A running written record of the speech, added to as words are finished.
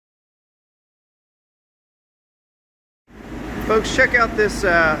Folks, check out this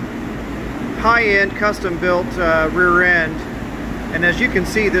high-end custom-built rear end, and as you can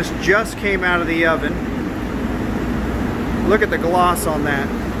see, this just came out of the oven. Look at the gloss on that.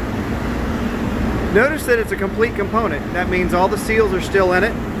 Notice that it's a complete component. That means all the seals are still in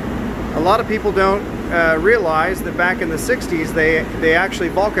it. A lot of people don't realize that back in the 60s they actually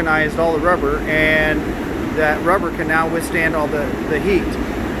vulcanized all the rubber, and that rubber can now withstand all the heat.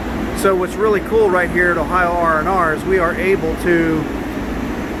 So what's really cool right here at Ohio R&R is we are able to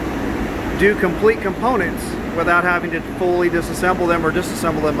do complete components without having to fully disassemble them or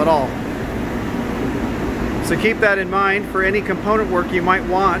disassemble them at all. So keep that in mind for any component work you might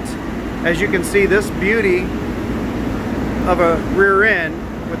want. As you can see, this beauty of a rear end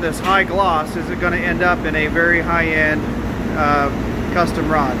with this high gloss is going to end up in a very high-end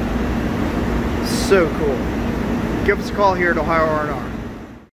custom rod. So cool. Give us a call here at Ohio R&R.